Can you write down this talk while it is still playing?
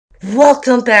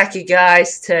Welcome back, you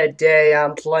guys. Today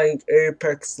I'm playing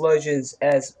Apex Legends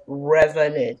as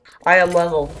Revenant. I am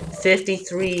level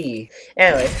 53.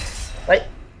 Anyway,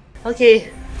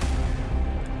 okay.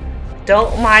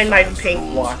 Don't mind my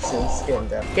pink Watson skin,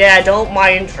 though. Yeah, don't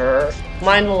mind her.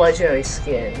 Mind the legendary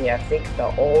skin. Yeah, think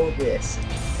about all this.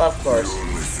 Of course.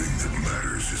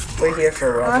 We're here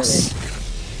for Revenant.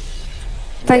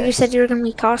 I thought you said you were gonna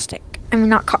be Caustic. I mean,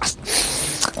 not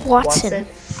Watson.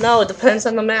 No, it depends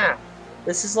on the map.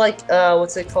 This is like,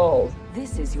 what's it called?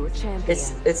 This is your champion.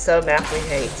 It's a map we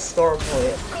hate.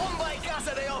 Stormpoint.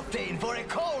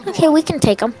 Okay, we can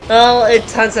take them. Well,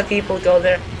 tons of people go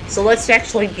there. So let's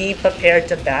actually be prepared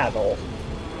to battle.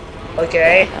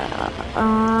 Okay?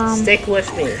 Stick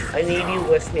with me. I need you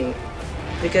with me.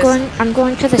 Because I'm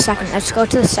going to the second. Let's go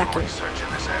to the second.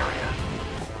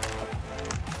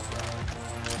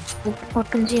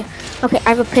 Weapons here. Okay, I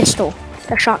have a pistol.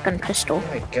 A shotgun pistol. Oh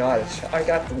my gosh, I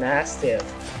got the mastiff.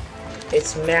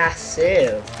 It's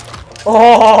massive.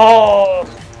 Oh!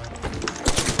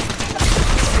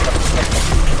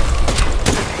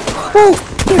 Oh!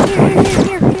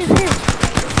 Here.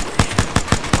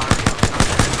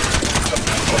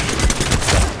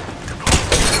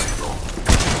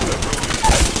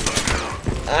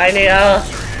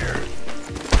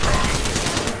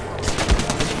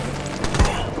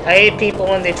 I hate people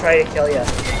when they try to kill you.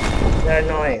 They're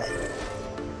annoying.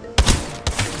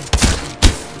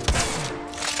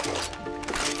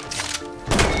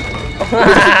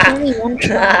 Only one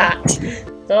shot.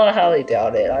 So I highly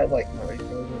doubt it. I like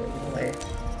Mario anyway.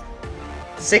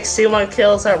 61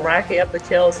 kills. I'm racking up the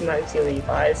kills in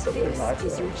 1985. So we're not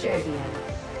okay.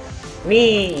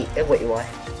 Me. Wait, what?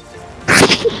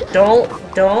 No,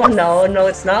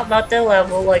 it's not about the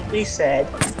level like we said.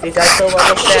 We got to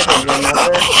level 7,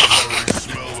 remember?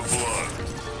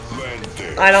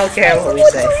 I don't care what we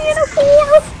say.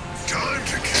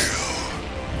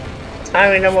 I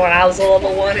remember when I was a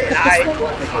level 1 and I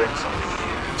won the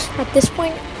game. At this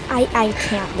point, I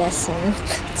can't listen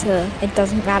to it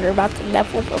doesn't matter about the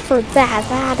level, but for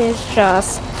that is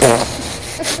just...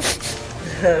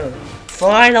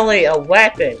 Finally, a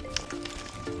weapon!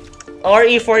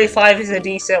 RE45 is a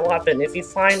decent weapon. If you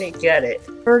find it, get it.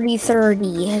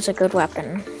 30-30 is a good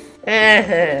weapon.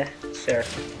 Sure.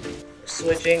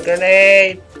 Switching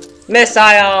grenade.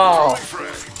 Missile!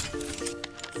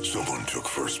 Someone took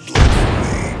first blood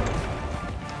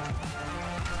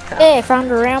from me. Hey, I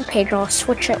found a rampage. I'll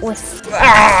switch it with...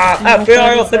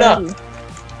 FBI, open up!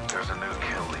 There's a new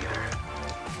kill leader.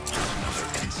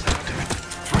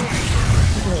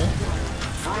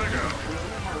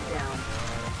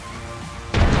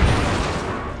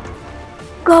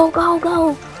 Go!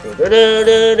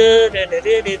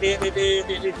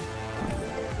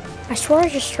 I swear I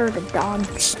just heard a dog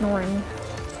snoring.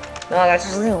 No, that's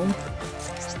just... room.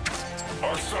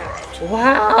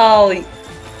 Wow!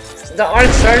 The arc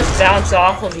stars bounce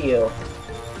off of you.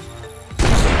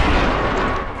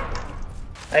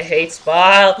 I hate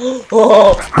Spile.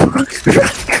 Oh!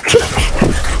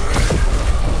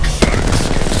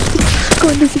 Go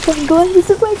on the zipline.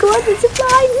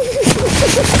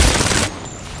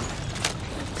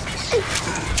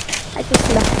 I just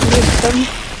left with them.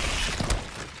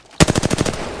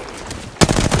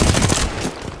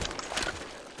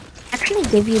 Actually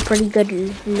give you pretty good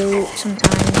loot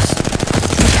sometimes.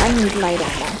 I need light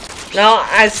ammo. No,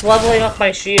 it's leveling up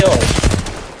my shield.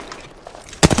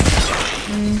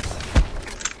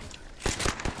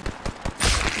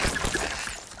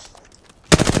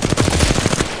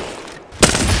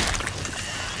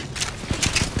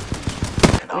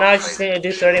 Now I just need to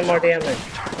do 30 more damage.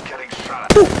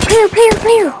 Oh,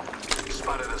 player! I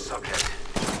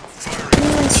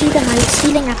didn't even see them. I was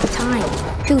healing at the time.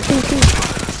 Two.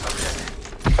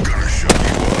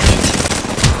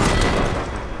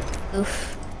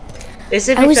 Oof. Is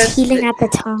it I was because healing at the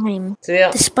time. So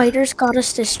yeah, The spiders got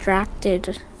us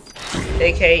distracted.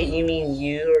 AK, you mean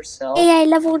you yourself? Hey, I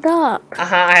leveled up.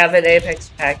 I have an Apex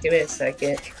pack. Give me a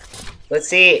second. Let's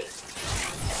see.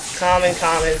 Commons,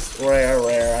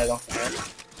 rare, I don't care.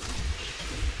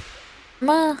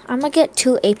 I'm gonna get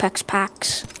 2 Apex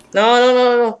packs.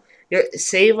 No.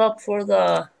 Save up for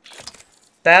the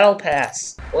battle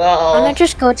pass. Well, I'm gonna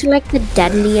just go to like the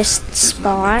deadliest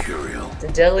spot. the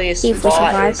deadliest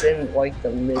spot is in like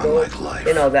the middle.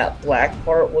 You know, that black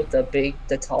part with the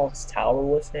tallest tower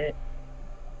with it.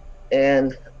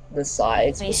 And the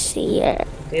sides. Let me see it.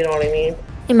 You know what I mean?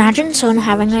 Imagine someone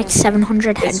having like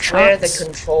 700 headshots. It's where the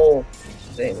control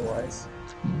thing was.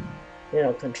 You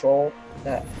know, control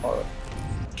that part.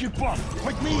 Keep up,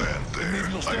 like me. Maybe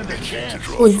you'll stand a chance.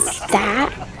 Was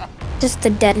that? This is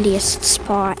the deadliest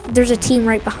spot. There's a team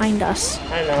right behind us.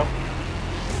 I know.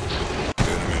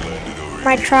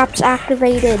 My trap's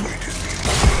activated.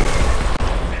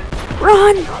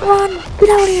 Run! Run! Get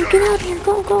out of here! Get out of here!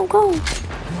 Go! Go! Go!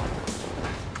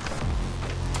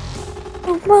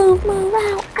 Move! Move! Move!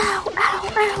 Ow! Ow!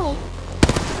 Ow! Ow!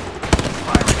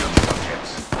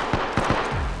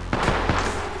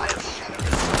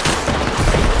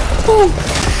 Oh!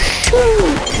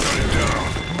 Shoot!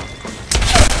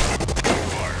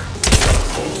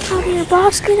 Out of here,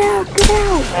 boss! Get out! Get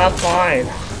out! I'm fine.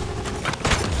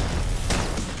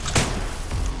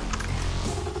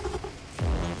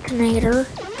 Detonator.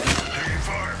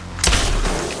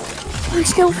 Are you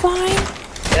still fine?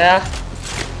 Yeah.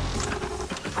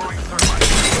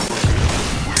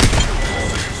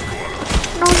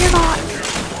 No, you're not.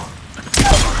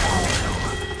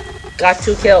 Got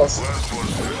 2 kills.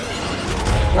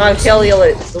 I'm kill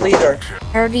leader.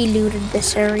 I already looted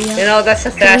this area. You know, that's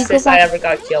the Can we go fastest I back? ever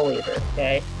got kill leader,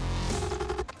 okay?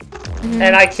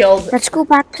 And I killed... Let's go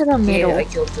back to the middle. I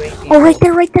killed 3 people. Oh, right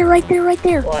there, right there, right there, right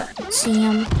there. What? See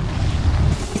him.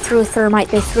 They threw a thermite,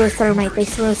 they threw a thermite, they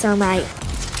threw a thermite.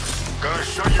 Gotta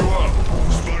shut you up.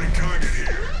 Spotting target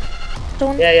here.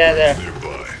 Don't. Yeah, there.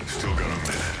 Nearby. Still got a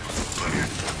minute. Plenty of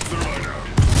thermite out.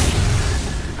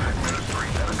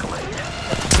 Administering medical aid.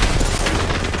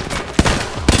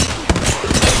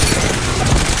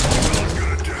 Someone's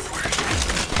got a death wish.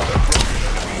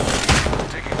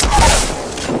 Taking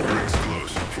rings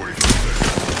close. 45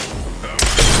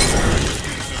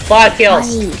 seconds. 5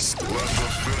 kills. Nice.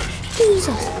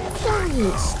 Jesus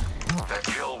Christ. That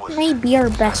kill was Maybe our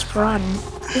best run.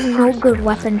 There's no good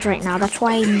weapons right now. That's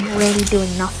why I'm really doing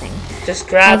nothing. Just I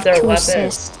grab have their 2 weapons.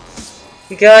 assists.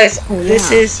 You guys, Oh,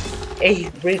 this yeah. is a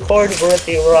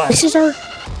record-worthy run. This is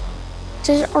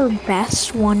our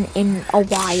best one in a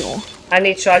while. I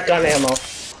need shotgun ammo.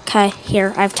 Okay,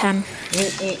 here, I have 10.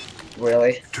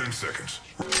 Really? 10 seconds.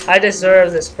 I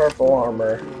deserve this purple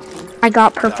armor. I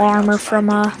got purple armor from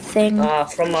a thing.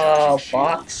 From a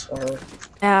box or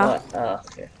Yeah. what?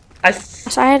 Okay.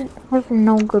 So I have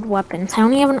no good weapons. I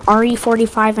only have an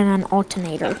RE45 and an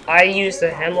alternator. I used a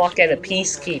hemlock and a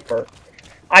peacekeeper.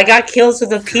 I got kills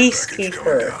with a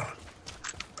peacekeeper.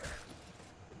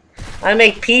 I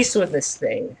make peace with this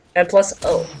thing. And plus,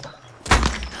 oh.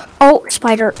 Oh,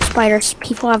 spiders.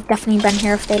 People have definitely been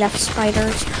here if they left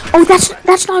spiders. Oh,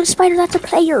 that's not a spider, that's a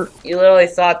player. You literally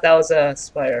thought that was a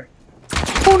spider.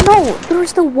 Oh no,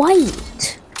 there's the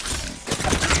white.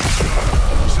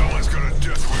 Someone's got a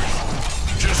death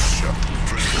wish. Just shut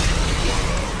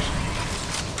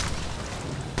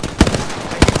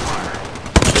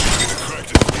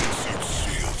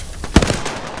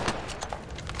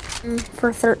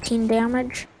For 13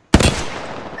 damage.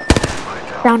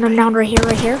 Down, I'm down right here.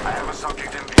 I have a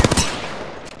subject in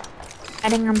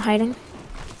view. I'm hiding.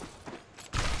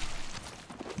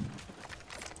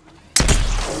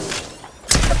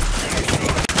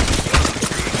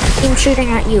 Team shooting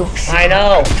at you. I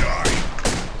know.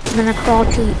 I'm gonna crawl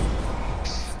to you.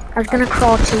 I was gonna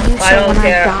crawl to you so I don't when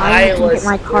care. I die, I I can was get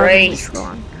my card great. and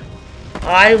strong.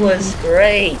 I was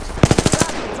great.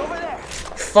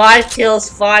 5 kills,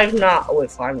 5 knocks. Wait,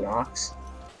 5 knocks?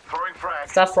 Throwing frag.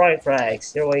 Stop throwing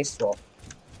frags. You're wasteful.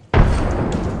 Got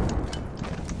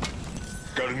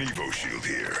an Evo shield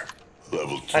here.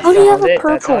 Level 2. I Oh, you have found a it.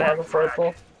 That's how I purple. have a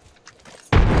purple.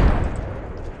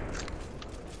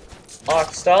 Oh,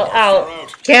 stop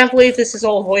out. Can't believe this is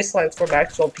all voice lines from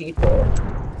actual people.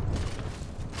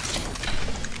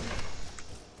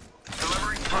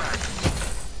 Delivering frag.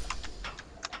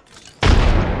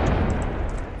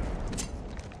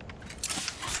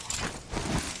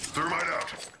 Thermite out.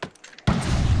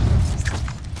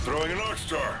 Throwing an arc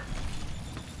star.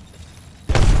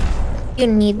 You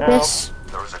need No. this.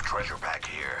 There was a treasure pack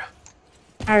here.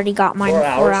 I already got mine 4 4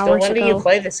 hours. So hours when do you ago.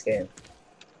 play this game?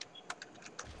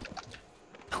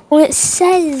 Well, it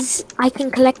says I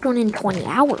can collect one in 20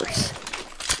 hours.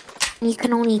 You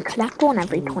can only collect one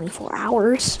every 24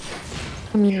 hours.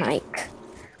 I mean, like,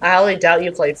 I highly doubt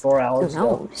you played 4 who hours.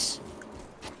 though. knows?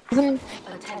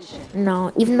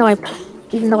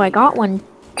 Even though I got one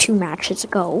 2 matches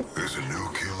ago. There's a new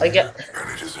kill I get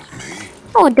and it isn't me.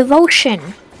 Oh,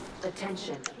 devotion.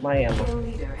 Attention. my ammo. Kill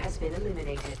leader has been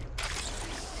eliminated.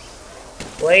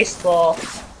 Wasteful.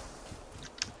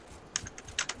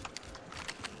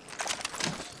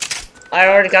 I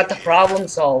already got the problem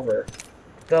solver.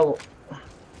 The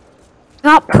I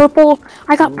got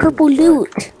purple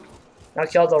loot. now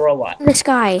kill the robot. This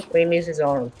guy. Let me use his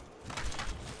arm.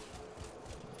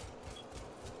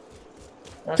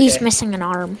 He's Okay. missing an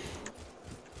arm.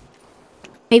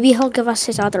 Maybe he'll give us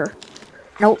his other.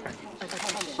 Nope.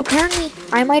 Apparently,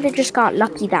 I might have just got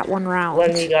lucky that one round.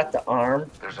 when we got the arm.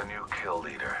 There's a new kill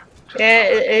leader. Yeah,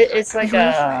 it's like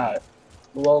a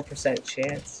low percent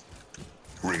chance.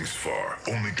 Rings far.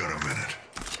 Only got a minute.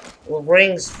 Well,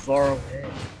 rings far away.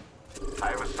 I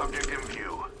have a subject in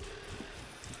view.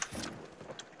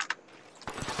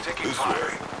 Taking This fire.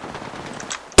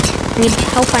 way. Need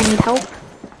help, I need help.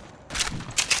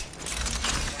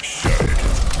 Shut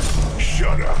it.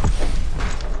 Shut up.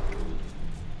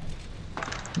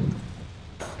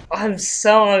 I'm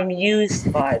so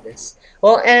amused by this.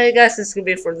 Well, and guys, this is gonna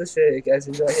be it for this video. You guys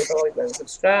enjoy, hit the like button,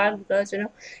 subscribe, guys, and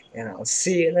I'll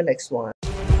see you in the next one.